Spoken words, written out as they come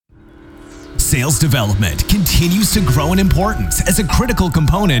Sales development continues to grow in importance as a critical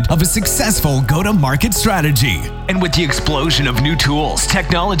component of a successful go-to-market strategy. And with the explosion of new tools,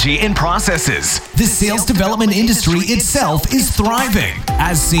 technology, and processes, the sales development industry itself is thriving,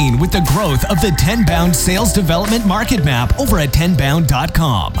 as seen with the growth of the 10-bound sales development market map over at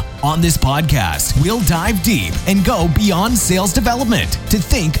 10bound.com. On this podcast, we'll dive deep and go beyond sales development to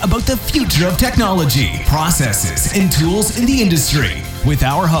think about the future of technology, processes, and tools in the industry with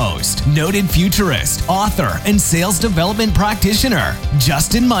our host, noted futurist, author, and sales development practitioner,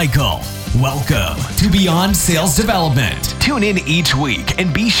 Justin Michael. Welcome to Beyond Sales Development. Tune in each week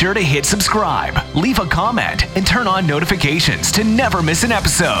and be sure to hit subscribe, leave a comment, and turn on notifications to never miss an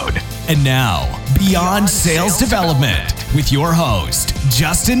episode. And now, Beyond Sales Development with your host,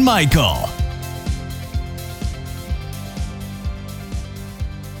 Justin Michael.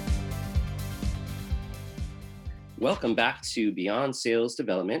 Welcome back to Beyond Sales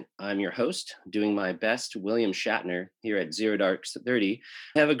Development. I'm your host, doing my best, William Shatner, here at Zero Dark 30.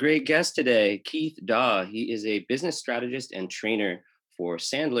 I have a great guest today, Keith Daw. He is a business strategist and trainer for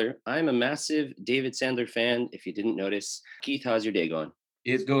Sandler. I'm a massive David Sandler fan, if you didn't notice. Keith, how's your day going?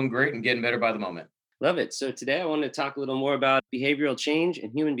 It's going great and getting better by the moment. Love it. So today I want to talk a little more about behavioral change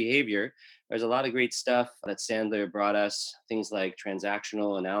and human behavior. There's a lot of great stuff that Sandler brought us, things like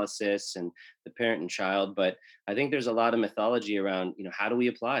transactional analysis and the parent and child. But I think there's a lot of mythology around, how do we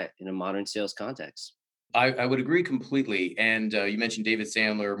apply it in a modern sales context? I would agree completely. And you mentioned David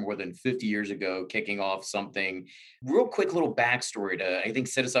Sandler more than 50 years ago, kicking off something. Real quick little backstory to, I think,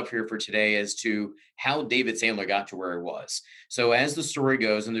 set us up here for today as to how David Sandler got to where he was. So as the story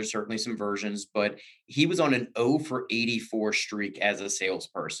goes, and there's certainly some versions, but he was on an 0 for 84 streak as a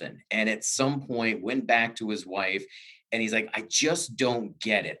salesperson. And at some point went back to his wife and he's like, I just don't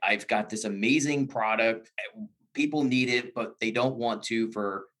get it. I've got this amazing product. People need it, but they don't want to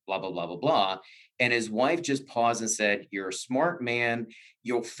for blah, blah, blah, blah, blah. And his wife just paused and said, you're a smart man.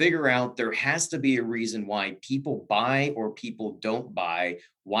 You'll figure out there has to be a reason why people buy or people don't buy.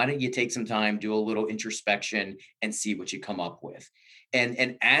 Why don't you take some time, do a little introspection and see what you come up with?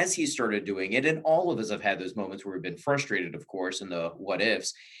 And as he started doing it, and all of us have had those moments where we've been frustrated, of course, in the what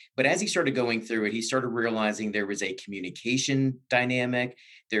ifs. But as he started going through it, he started realizing there was a communication dynamic.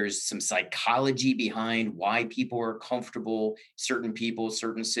 There's some psychology behind why people are comfortable, certain people,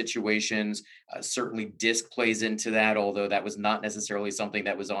 certain situations. Certainly DISC plays into that, although that was not necessarily something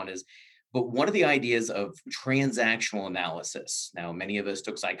that was on his. But one of the ideas of transactional analysis. Now, many of us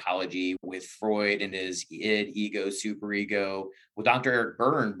took psychology with Freud and his id, ego, superego. Well, Dr. Eric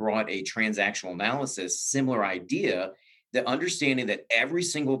Berne brought a transactional analysis, similar idea, the understanding that every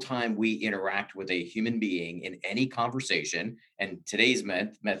single time we interact with a human being in any conversation, and today's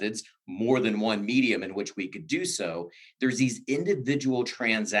methods, more than one medium in which we could do so, there's these individual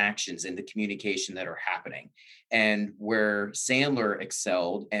transactions in the communication that are happening. And where Sandler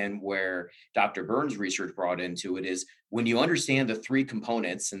excelled and where Dr. Berne's research brought into it is when you understand the three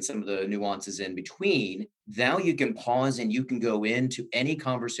components and some of the nuances in between, now you can pause and you can go into any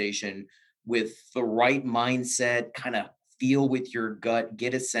conversation with the right mindset, kind of feel with your gut,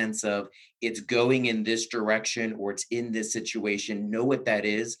 get a sense of it's going in this direction or it's in this situation, know what that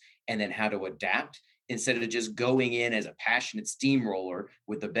is, and then how to adapt instead of just going in as a passionate steamroller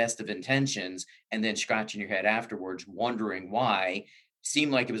with the best of intentions and then scratching your head afterwards, wondering why.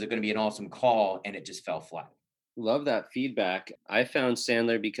 Seemed like it was going to be an awesome call and it just fell flat. Love that feedback. I found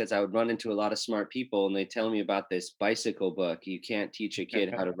Sandler because I would run into a lot of smart people and they tell me about this bicycle book. You can't teach a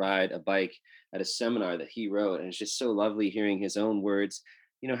kid how to ride a bike at a seminar that he wrote. And it's just so lovely hearing his own words.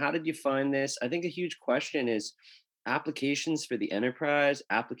 How did you find this? I think a huge question is applications for the enterprise,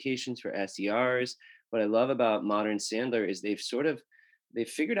 applications for SDRs. What I love about modern Sandler is they've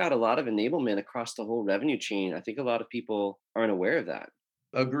figured out a lot of enablement across the whole revenue chain. I think a lot of people aren't aware of that.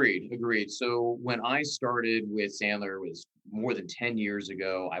 Agreed. So when I started with Sandler, it was more than 10 years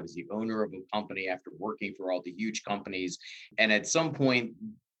ago. I was the owner of a company after working for all the huge companies. And at some point,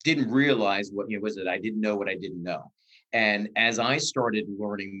 didn't realize what was it. I didn't know what I didn't know. And as I started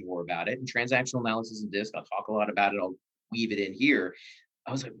learning more about it, and transactional analysis and DISC, I'll talk a lot about it. I'll weave it in here.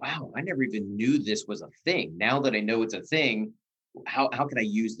 I was like, wow, I never even knew this was a thing. Now that I know it's a thing, how can I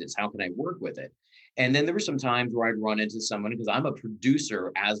use this? How can I work with it? And then there were some times where I'd run into someone, because I'm a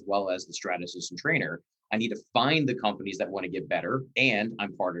producer as well as the strategist and trainer. I need to find the companies that want to get better, and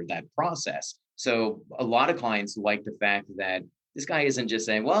I'm part of that process. So a lot of clients like the fact that this guy isn't just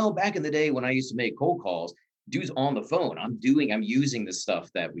saying, well, back in the day when I used to make cold calls, dude's on the phone. I'm using the stuff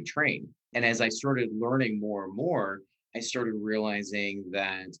that we train. And as I started learning more and more, I started realizing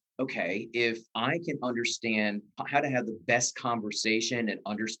that, okay, if I can understand how to have the best conversation and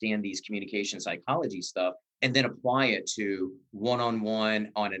understand these communication psychology stuff, and then apply it to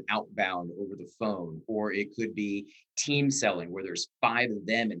one-on-one on an outbound over the phone, or it could be team selling where there's 5 of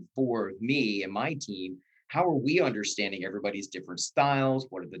them and 4 of me and my team. How are we understanding everybody's different styles?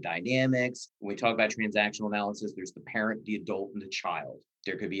 What are the dynamics? When we talk about transactional analysis, there's the parent, the adult, and the child.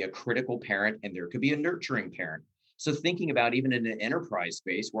 There could be a critical parent and there could be a nurturing parent. So thinking about even in an enterprise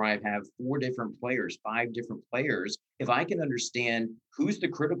space where I have 4 different players, 5 different players, if I can understand who's the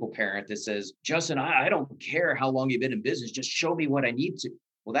critical parent that says, Justin, I don't care how long you've been in business, just show me what I need to.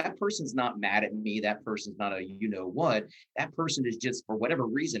 Well, that person's not mad at me. That person's not a you know what. That person is just, for whatever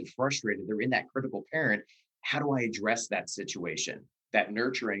reason, frustrated. They're in that critical parent. How do I address that situation? That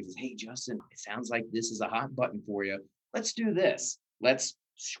nurturing is, hey, Justin, it sounds like this is a hot button for you. Let's do this. Let's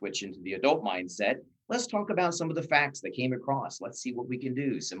switch into the adult mindset. Let's talk about some of the facts that came across. Let's see what we can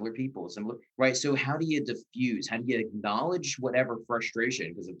do. Similar people, similar, right? So how do you diffuse? How do you acknowledge whatever frustration?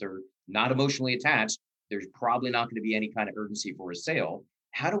 Because if they're not emotionally attached, there's probably not going to be any kind of urgency for a sale.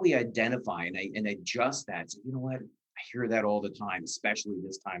 How do we identify and adjust that? So, you know what? I hear that all the time, especially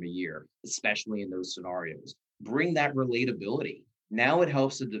this time of year, especially in those scenarios. Bring that relatability. Now it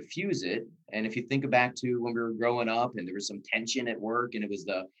helps to diffuse it. And if you think back to when we were growing up and there was some tension at work and it was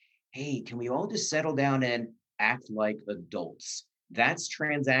the, hey, can we all just settle down and act like adults? That's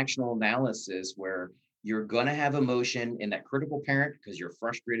transactional analysis where you're going to have emotion in that critical parent because you're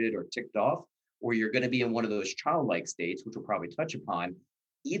frustrated or ticked off, or you're going to be in one of those childlike states, which we'll probably touch upon.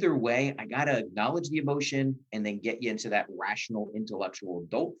 Either way, I got to acknowledge the emotion and then get you into that rational, intellectual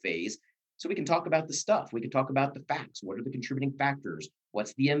adult phase so we can talk about the stuff. We can talk about the facts. What are the contributing factors?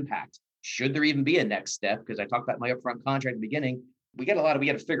 What's the impact? Should there even be a next step? Because I talked about my upfront contract at the beginning. We got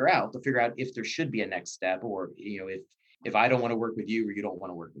to figure out if there should be a next step, or if I don't want to work with you or you don't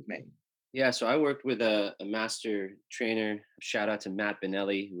want to work with me. Yeah, so I worked with a master trainer. Shout out to Matt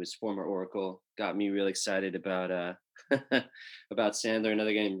Benelli, who was former Oracle. Got me really excited about about Sandler.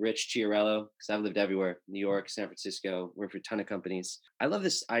 Another guy named Rich Chiarello, because I've lived everywhere: New York, San Francisco, worked for a ton of companies. I love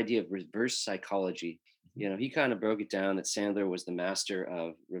this idea of reverse psychology. He kind of broke it down that Sandler was the master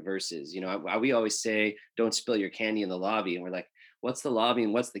of reverses. We always say, "Don't spill your candy in the lobby," and we're like, "What's the lobby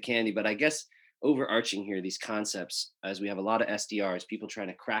and what's the candy?" But I guess overarching here, these concepts, as we have a lot of SDRs, people trying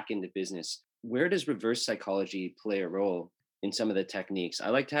to crack into business, where does reverse psychology play a role in some of the techniques? I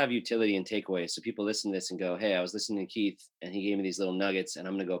like to have utility and takeaways so people listen to this and go, hey, I was listening to Keith and he gave me these little nuggets and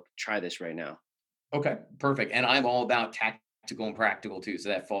I'm going to go try this right now. Okay, perfect. And I'm all about tactical and practical too. So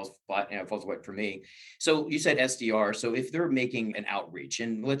that falls what for me. So you said SDR. So if they're making an outreach,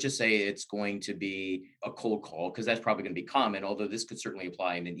 and let's just say it's going to be a cold call, because that's probably going to be common, although this could certainly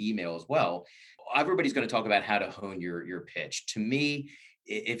apply in an email as well. Everybody's going to talk about how to hone your pitch. To me,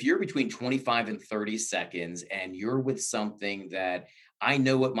 if you're between 25 and 30 seconds and you're with something that I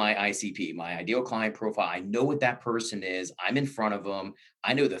know what my ICP, my ideal client profile, I know what that person is, I'm in front of them,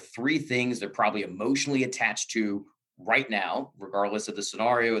 I know the 3 things they're probably emotionally attached to right now, regardless of the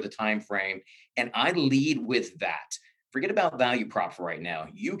scenario or the time frame, and I lead with that. Forget about value prop for right now.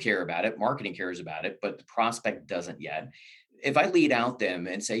 You care about it, marketing cares about it, but the prospect doesn't yet. If I lead out them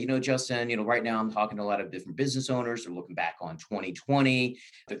and say, Justin, right now I'm talking to a lot of different business owners. They're looking back on 2020.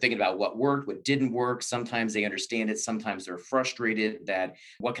 They're thinking about what worked, what didn't work. Sometimes they understand it. Sometimes they're frustrated that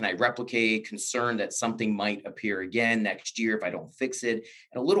what can I replicate, concerned that something might appear again next year if I don't fix it,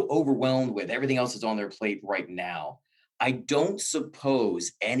 and a little overwhelmed with everything else that's on their plate right now. I don't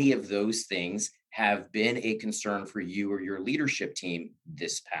suppose any of those things have been a concern for you or your leadership team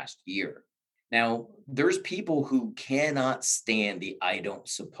this past year. Now, there's people who cannot stand the I don't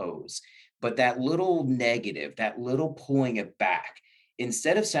suppose, but that little negative, that little pulling it back,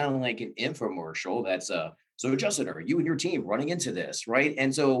 instead of sounding like an infomercial, so Justin, are you and your team running into this, right?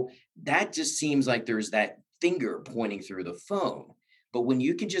 And so that just seems like there's that finger pointing through the phone. But when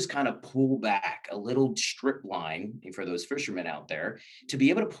you can just kind of pull back a little strip line for those fishermen out there, to be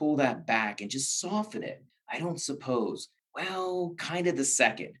able to pull that back and just soften it, I don't suppose, well, kind of the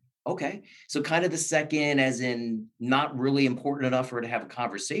second. Okay. So kind of the second, as in not really important enough for her to have a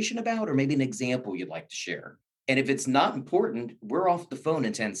conversation about, or maybe an example you'd like to share. And if it's not important, we're off the phone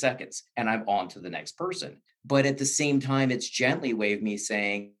in 10 seconds and I'm on to the next person. But at the same time, it's gently way of me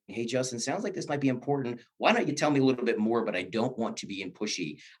saying, hey, Justin, sounds like this might be important. Why don't you tell me a little bit more? But I don't want to be in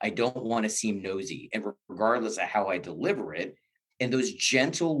pushy. I don't want to seem nosy. And regardless of how I deliver it, and those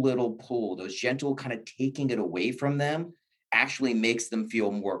gentle little pull, those gentle kind of taking it away from them actually makes them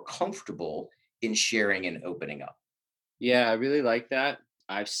feel more comfortable in sharing and opening up. Yeah, I really like that.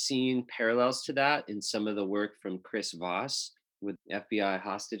 I've seen parallels to that in some of the work from Chris Voss with FBI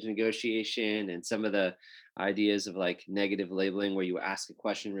hostage negotiation and some of the ideas of like negative labeling where you ask a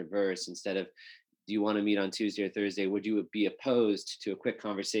question in reverse instead of, do you want to meet on Tuesday or Thursday? Would you be opposed to a quick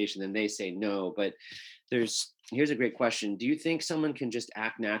conversation? Then they say no. But here's a great question. Do you think someone can just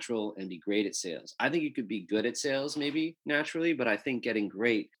act natural and be great at sales? I think you could be good at sales maybe naturally, but I think getting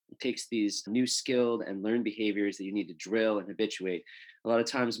great takes these new skilled and learned behaviors that you need to drill and habituate. A lot of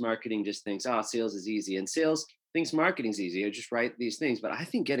times marketing just thinks, oh, sales is easy. And sales thinks marketing's easy. I just write these things. But I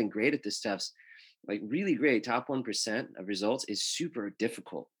think getting great at this stuff's like really great. Top 1% of results is super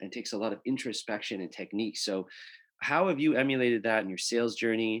difficult and takes a lot of introspection and technique. So how have you emulated that in your sales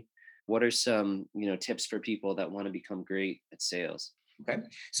journey? What are some, tips for people that want to become great at sales? Okay.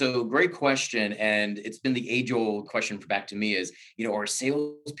 So great question. And it's been the age old question for back to me is, are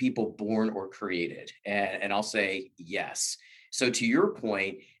salespeople born or created? And I'll say yes. So to your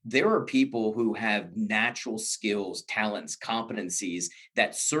point, there are people who have natural skills, talents, competencies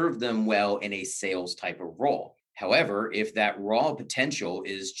that serve them well in a sales type of role. However, if that raw potential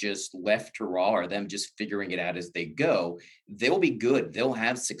is just left to raw or them just figuring it out as they go, they'll be good. They'll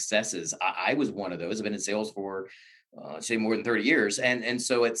have successes. I was one of those. I've been in sales for say more than 30 years. And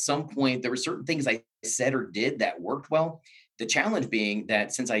so at some point, there were certain things I said or did that worked well. The challenge being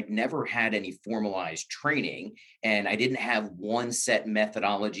that since I'd never had any formalized training and I didn't have one set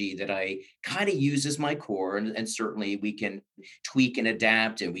methodology that I kind of use as my core, and certainly we can tweak and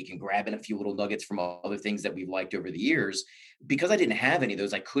adapt and we can grab in a few little nuggets from other things that we've liked over the years. Because I didn't have any of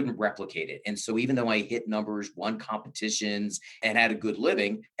those, I couldn't replicate it. And so even though I hit numbers, won competitions, and had a good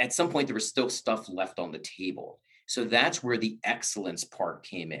living, at some point there was still stuff left on the table. So that's where the excellence part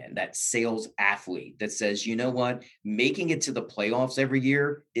came in, that sales athlete that says, you know what, making it to the playoffs every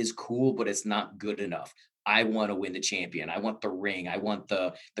year is cool, but it's not good enough. I want to win the champion. I want the ring. I want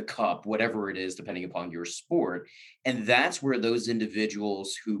the cup, whatever it is, depending upon your sport. And that's where those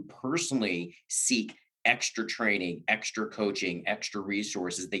individuals who personally seek extra training, extra coaching, extra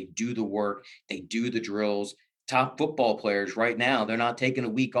resources, they do the work, they do the drills. Top football players right now, they're not taking a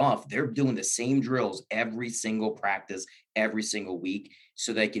week off. They're doing the same drills every single practice, every single week,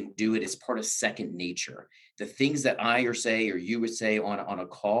 so they can do it as part of second nature. The things that I or say, or you would say on a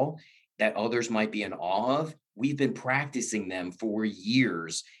call that others might be in awe of, we've been practicing them for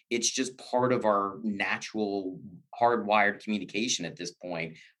years. It's just part of our natural hardwired communication at this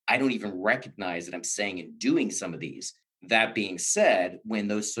point. I don't even recognize that I'm saying and doing some of these. That being said, when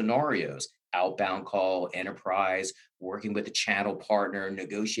those scenarios, outbound call, enterprise, working with a channel partner,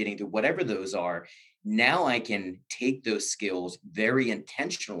 negotiating through whatever those are, now I can take those skills very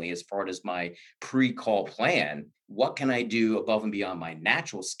intentionally as far as my pre-call plan. What can I do above and beyond my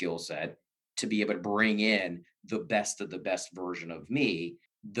natural skill set to be able to bring in the best of the best version of me?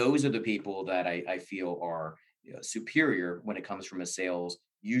 Those are the people that I feel are superior when it comes from a sales,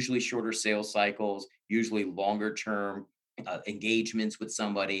 usually shorter sales cycles, usually longer term engagements with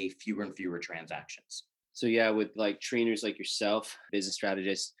somebody, fewer and fewer transactions. So yeah, with like trainers like yourself, business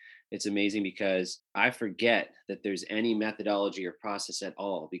strategists, it's amazing because I forget that there's any methodology or process at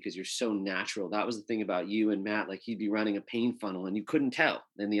all because you're so natural. That was the thing about you and Matt, like he'd be running a pain funnel and you couldn't tell.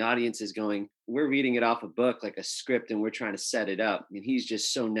 And the audience is going, we're reading it off a book like a script and we're trying to set it up. And he's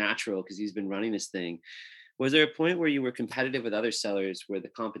just so natural because he's been running this thing. Was there a point where you were competitive with other sellers where the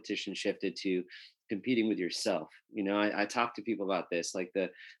competition shifted to competing with yourself? I talk to people about this, like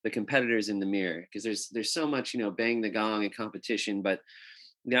the competitors in the mirror, because there's so much, bang the gong and competition, but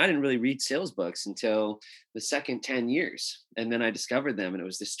I didn't really read sales books until the second 10 years. And then I discovered them and it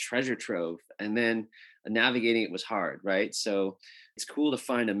was this treasure trove. And then navigating it was hard, right? So it's cool to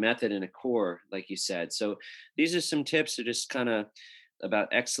find a method and a core, like you said. So these are some tips to just kind of about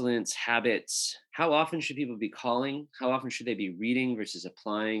excellence, habits. How often should people be calling? How often should they be reading versus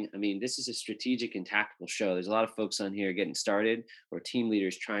applying? I mean, this is a strategic and tactical show. There's a lot of folks on here getting started or team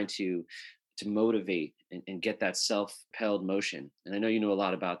leaders trying to motivate and get that self-propelled motion. And I know you know a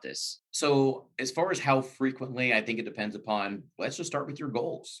lot about this. So, as far as how frequently, I think it depends upon, let's just start with your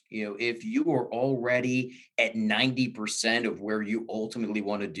goals. If you are already at 90% of where you ultimately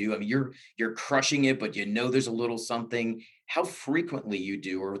want to do, I mean, you're crushing it, but there's a little something, how frequently you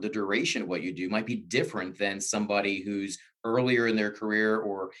do or the duration of what you do might be different than somebody who's earlier in their career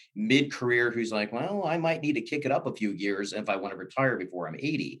or mid-career who's like, well, I might need to kick it up a few years if I want to retire before I'm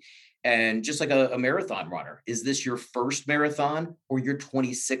 80. And just like a marathon runner, is this your first marathon or your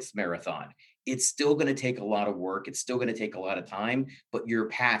 26th marathon? It's still going to take a lot of work. It's still going to take a lot of time, but your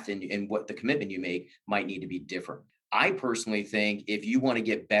path and what the commitment you make might need to be different. I personally think if you want to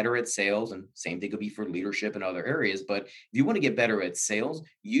get better at sales, and same thing could be for leadership and other areas, but if you want to get better at sales,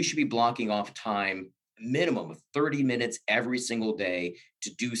 you should be blocking off time, minimum of 30 minutes every single day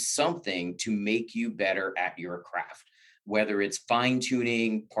to do something to make you better at your craft. Whether it's fine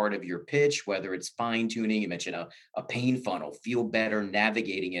tuning part of your pitch, whether it's fine tuning, you mentioned a pain funnel, feel better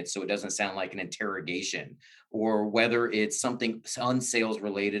navigating it so it doesn't sound like an interrogation, or whether it's something unsales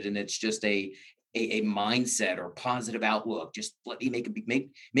related and it's just a mindset or positive outlook. Just let me make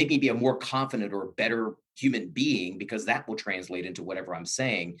me be a more confident or better human being, because that will translate into whatever I'm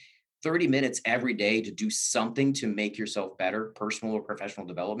saying. 30 minutes every day to do something to make yourself better, personal or professional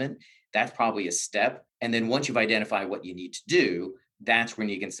development, that's probably a step. And then once you've identified what you need to do, that's when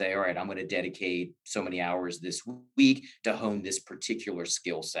you can say, all right, I'm going to dedicate so many hours this week to hone this particular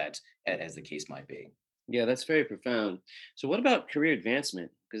skill set, as the case might be. Yeah, that's very profound. So, what about career advancement?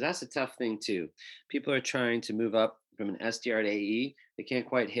 Because that's a tough thing too. People are trying to move up from an SDR to AE. They can't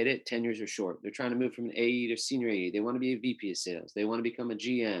quite hit it. Tenures are short. They're trying to move from an AE to senior AE. They want to be a VP of sales. They want to become a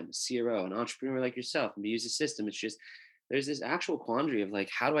GM, CRO, an entrepreneur like yourself, and use the system. It's just there's this actual quandary of like,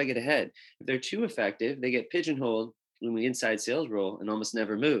 how do I get ahead? If they're too effective, they get pigeonholed in the inside sales role and almost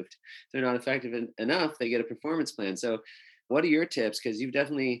never moved. If they're not effective enough, they get a performance plan. So, what are your tips? Because you've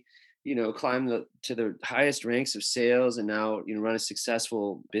definitely climb to the highest ranks of sales and now, run a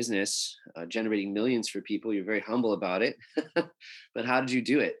successful business, generating millions for people. You're very humble about it. But how did you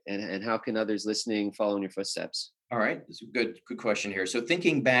do it? And how can others listening follow in your footsteps? All right, that's a good question here. So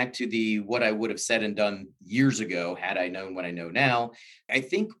thinking back to the what I would have said and done years ago, had I known what I know now, I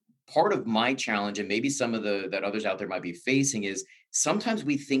think part of my challenge, and maybe some of the that others out there might be facing, is sometimes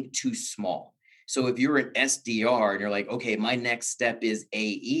we think too small. So if you're an SDR and you're like, okay, my next step is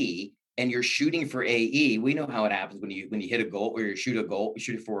AE, and you're shooting for AE, we know how it happens when you hit a goal or you shoot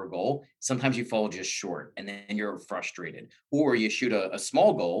it for a goal. Sometimes you fall just short, and then you're frustrated, or you shoot a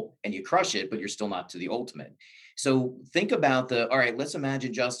small goal and you crush it, but you're still not to the ultimate. So think about all right, let's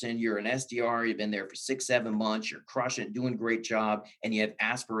imagine, Justin, you're an SDR, you've been there for 6, 7 months, you're crushing it, doing a great job, and you have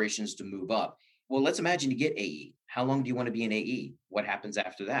aspirations to move up. Well, let's imagine you get AE. How long do you want to be an AE? What happens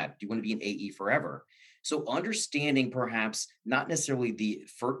after that? Do you want to be an AE forever? So understanding perhaps not necessarily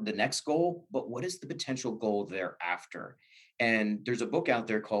the next goal, but what is the potential goal thereafter? And there's a book out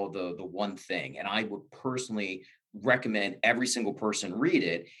there called the One Thing, and I would personally recommend every single person read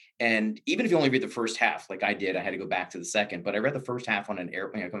it. And even if you only read the first half, like I did, I had to go back to the second, but I read the first half on an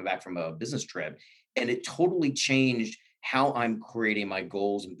airplane coming back from a business trip, and it totally changed how I'm creating my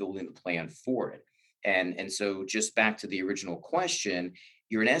goals and building the plan for it. And so just back to the original question,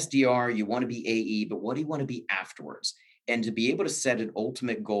 you're an SDR, you want to be AE, but what do you want to be afterwards? And to be able to set an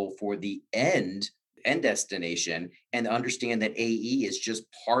ultimate goal for the end destination, and understand that AE is just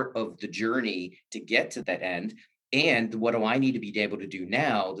part of the journey to get to that end. And what do I need to be able to do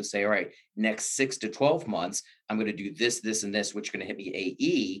now to say, all right, next 6 to 12 months, I'm going to do this, this, and this, which is going to hit me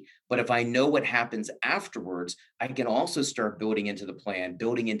AE. But if I know what happens afterwards, I can also start building into the plan,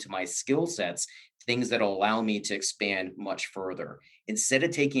 building into my skill sets, things that will allow me to expand much further. Instead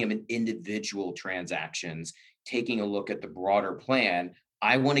of taking them in individual transactions, taking a look at the broader plan.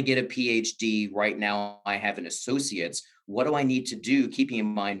 I want to get a PhD right now. I have an associate's. What do I need to do? Keeping in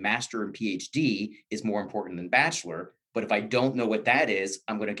mind, master and PhD is more important than bachelor. But if I don't know what that is,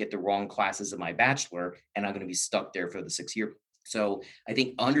 I'm going to get the wrong classes of my bachelor, and I'm going to be stuck there for the 6 year. So I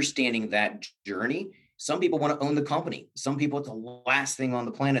think understanding that journey, some people want to own the company. Some people, it's the last thing on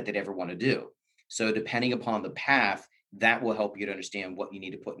the planet they'd ever want to do. So depending upon the path, that will help you to understand what you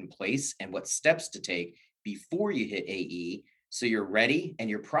need to put in place and what steps to take before you hit AE. So you're ready, and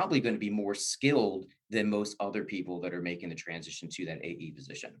you're probably going to be more skilled than most other people that are making the transition to that AE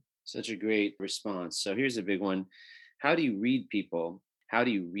position. Such a great response. So here's a big one. How do you read people? How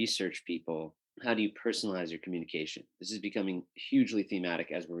do you research people? How do you personalize your communication? This is becoming hugely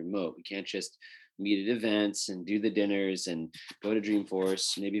thematic as we're remote. We can't just meet at events and do the dinners and go to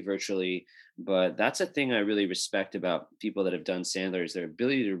Dreamforce, maybe virtually. But that's a thing I really respect about people that have done Sandler, is their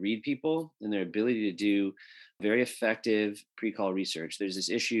ability to read people and their ability to do very effective pre-call research. There's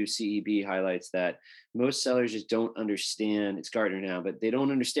this issue CEB highlights that most sellers just don't understand. It's Gartner now, but they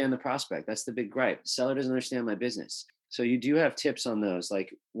don't understand the prospect. That's the big gripe. The seller doesn't understand my business. So you do have tips on those.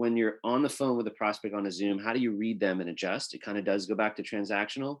 Like when you're on the phone with a prospect on a Zoom, how do you read them and adjust? It kind of does go back to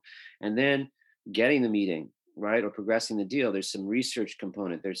transactional. And then getting the meeting, right? Or progressing the deal. There's some research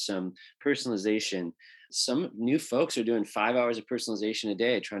component. There's some personalization. Some new folks are doing 5 hours of personalization a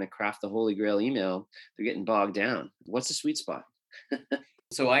day, trying to craft the holy grail email. They're getting bogged down. What's the sweet spot?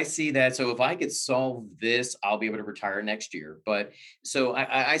 So I see that. So if I could solve this, I'll be able to retire next year. But so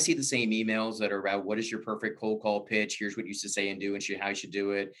I see the same emails that are about what is your perfect cold call pitch? Here's what you should say and do, and how you should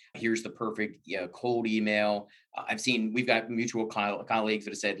do it. Here's the perfect cold email. I've seen we've got mutual colleagues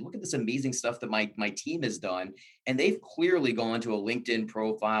that have said, look at this amazing stuff that my team has done, and they've clearly gone to a LinkedIn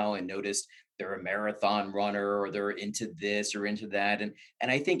profile and noticed they're a marathon runner or they're into this or into that, and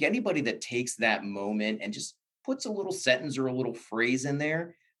I think anybody that takes that moment and just puts a little sentence or a little phrase in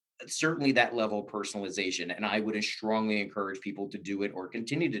there, certainly that level of personalization. And I would strongly encourage people to do it or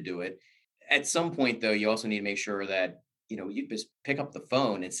continue to do it. At some point, though, you also need to make sure that you just pick up the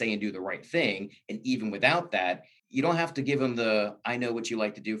phone and say and do the right thing. And even without that, you don't have to give them the "I know what you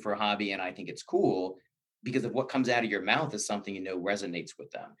like to do for a hobby and I think it's cool," because of what comes out of your mouth is something resonates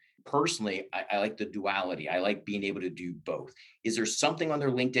with them. Personally, I like the duality. I like being able to do both. Is there something on their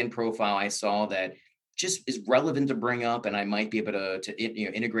LinkedIn profile I saw that just is relevant to bring up and I might be able to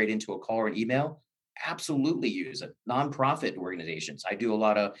integrate into a call or an email? Absolutely use it. Nonprofit organizations I do a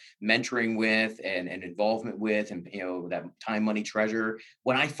lot of mentoring with and involvement with, and that time money treasure.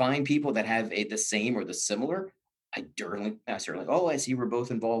 When I find people that have the same or the similar, I certainly, oh, I see we're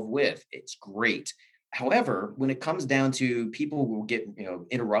both involved with. It's great. However, when it comes down to people who get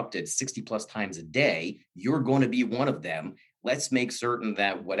interrupted 60 plus times a day, you're going to be one of them. Let's make certain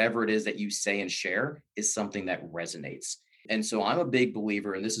that whatever it is that you say and share is something that resonates. And so I'm a big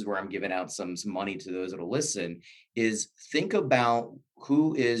believer, and this is where I'm giving out some money to those that'll listen, is think about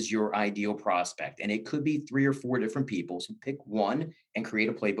who is your ideal prospect. And it could be 3 or 4 different people. So pick one and create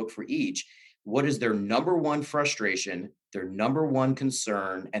a playbook for each. What is their number one frustration, their number one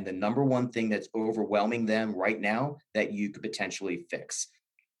concern, and the number one thing that's overwhelming them right now that you could potentially fix?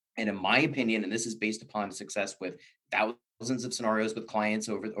 And in my opinion, and this is based upon success with thousands of scenarios with clients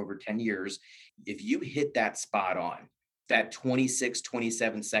over 10 years, if you hit that spot on, that 26,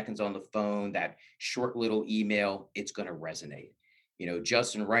 27 seconds on the phone, that short little email, it's going to resonate.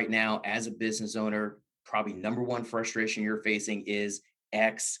 Justin, right now, as a business owner, probably number one frustration you're facing is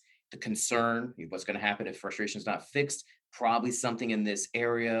X. The concern, what's going to happen if frustration is not fixed, probably something in this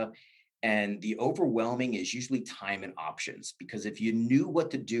area. And the overwhelming is usually time and options, because if you knew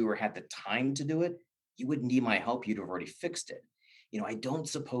what to do or had the time to do it, you wouldn't need my help. You'd have already fixed it. I don't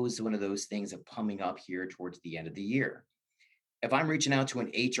suppose one of those things are coming up here towards the end of the year. If I'm reaching out to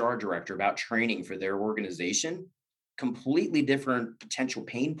an HR director about training for their organization, completely different potential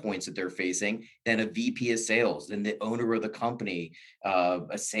pain points that they're facing than a VP of sales, than the owner of the company,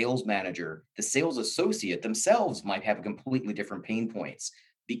 a sales manager. The sales associate themselves might have completely different pain points.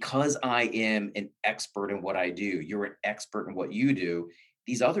 Because I am an expert in what I do, you're an expert in what you do.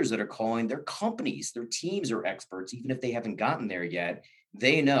 These others that are calling, their companies, their teams are experts, even if they haven't gotten there yet.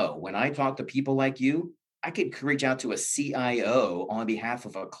 They know when I talk to people like you, I could reach out to a CIO on behalf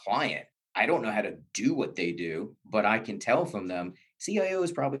of a client. I don't know how to do what they do, but I can tell from them, CIO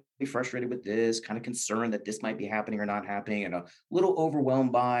is probably frustrated with this, kind of concerned that this might be happening or not happening, and a little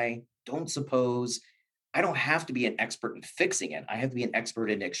overwhelmed by, don't suppose. I don't have to be an expert in fixing it. I have to be an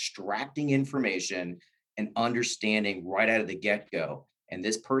expert in extracting information and understanding right out of the get go. And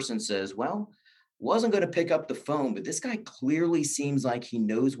this person says, well, wasn't going to pick up the phone, but this guy clearly seems like he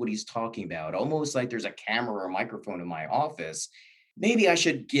knows what he's talking about, almost like there's a camera or a microphone in my office. Maybe I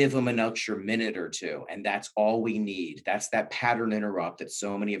should give him an extra minute or two. And that's all we need. That's that pattern interrupt that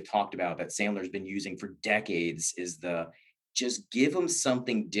so many have talked about, that Sandler's been using for decades, is the just give them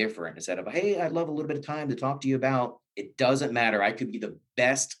something different instead of, hey, I'd love a little bit of time to talk to you about. It doesn't matter. I could be the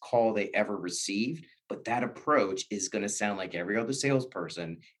best call they ever received, but that approach is going to sound like every other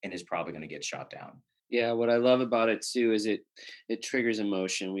salesperson and is probably going to get shot down. Yeah, what I love about it too is it triggers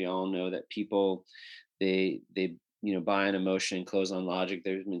emotion. We all know that people, they buy on emotion and close on logic.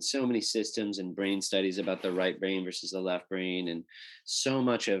 There's been so many systems and brain studies about the right brain versus the left brain, and so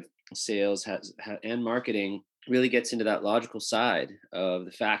much of sales and marketing really gets into that logical side of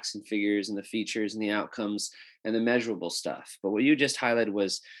the facts and figures and the features and the outcomes and the measurable stuff. But what you just highlighted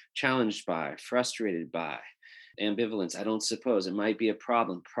was challenged by, frustrated by, ambivalence. I don't suppose it might be a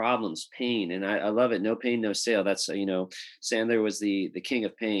problem, problems, pain. And I love it. No pain, no sale. That's, Sandler was the king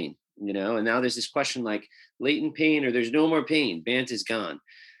of pain, and now there's this question like latent pain, or there's no more pain. Bant is gone.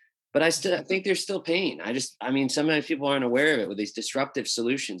 But I think there's still pain. Sometimes people aren't aware of it with these disruptive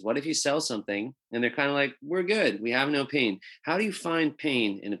solutions. What if you sell something and they're kind of like, we're good, we have no pain? How do you find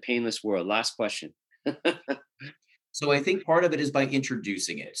pain in a painless world? Last question. So I think part of it is by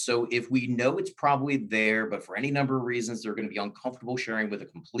introducing it. So if we know it's probably there, but for any number of reasons, they're going to be uncomfortable sharing with a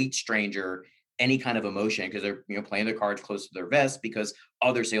complete stranger, any kind of emotion because they're playing their cards close to their vest because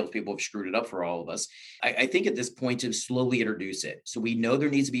other salespeople have screwed it up for all of us. I think at this point to slowly introduce it. So we know there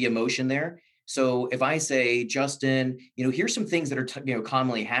needs to be emotion there. So if I say, Justin, here's some things that are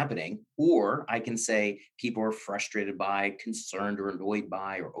commonly happening, or I can say people are frustrated by, concerned or annoyed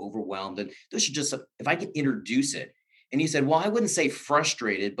by, or overwhelmed, and those should just if I can introduce it. And he said, well, I wouldn't say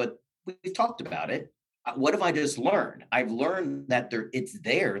frustrated, but we've talked about it. What have I just learned? I've learned that it's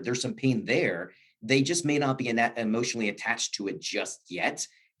there. There's some pain there. They just may not be emotionally attached to it just yet.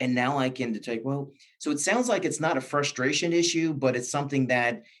 And now I can take, well, so it sounds like it's not a frustration issue, but it's something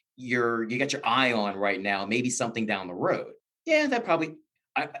that you got your eye on right now, maybe something down the road. Yeah, that probably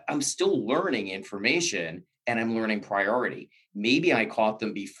I'm still learning information and I'm learning priority. Maybe I caught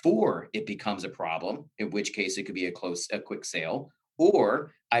them before it becomes a problem, in which case it could be a quick sale,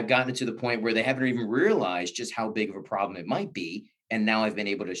 or I've gotten it to the point where they haven't even realized just how big of a problem it might be. And now I've been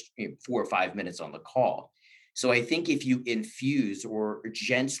able to 4 or 5 minutes on the call. So I think if you infuse or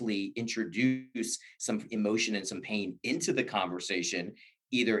gently introduce some emotion and some pain into the conversation,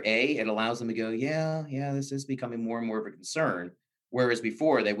 either A, it allows them to go, yeah, this is becoming more and more of a concern. Whereas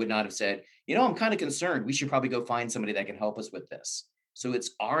before they would not have said, I'm kind of concerned. We should probably go find somebody that can help us with this. So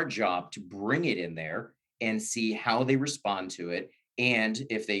it's our job to bring it in there and see how they respond to it. And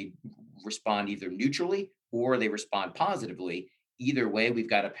if they respond either neutrally or they respond positively, either way, we've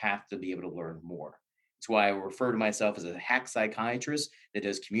got a path to be able to learn more. That's why I refer to myself as a hack psychiatrist that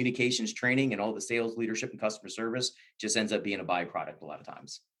does communications training, and all the sales leadership and customer service just ends up being a byproduct a lot of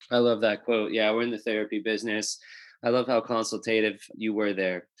times. I love that quote. Yeah, we're in the therapy business. I love how consultative you were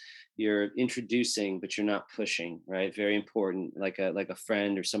there. You're introducing, but you're not pushing, right? Very important. Like a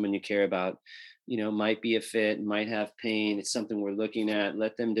friend or someone you care about, might be a fit, might have pain. It's something we're looking at.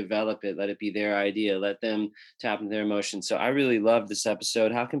 Let them develop it. Let it be their idea. Let them tap into their emotions. So I really love this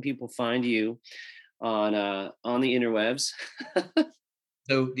episode. How can people find you on the interwebs?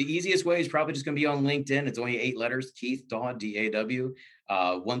 So the easiest way is probably just going to be on LinkedIn. It's only 8 letters, Keith Daw,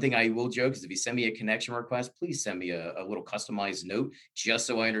 DAW. One thing I will joke is if you send me a connection request, please send me a little customized note just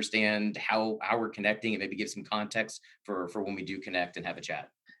so I understand how we're connecting and maybe give some context for when we do connect and have a chat.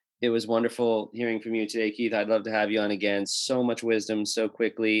 It was wonderful hearing from you today, Keith. I'd love to have you on again. So much wisdom so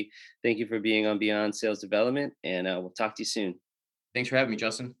quickly. Thank you for being on Beyond Sales Development, and we'll talk to you soon. Thanks for having me,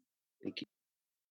 Justin. Thank you.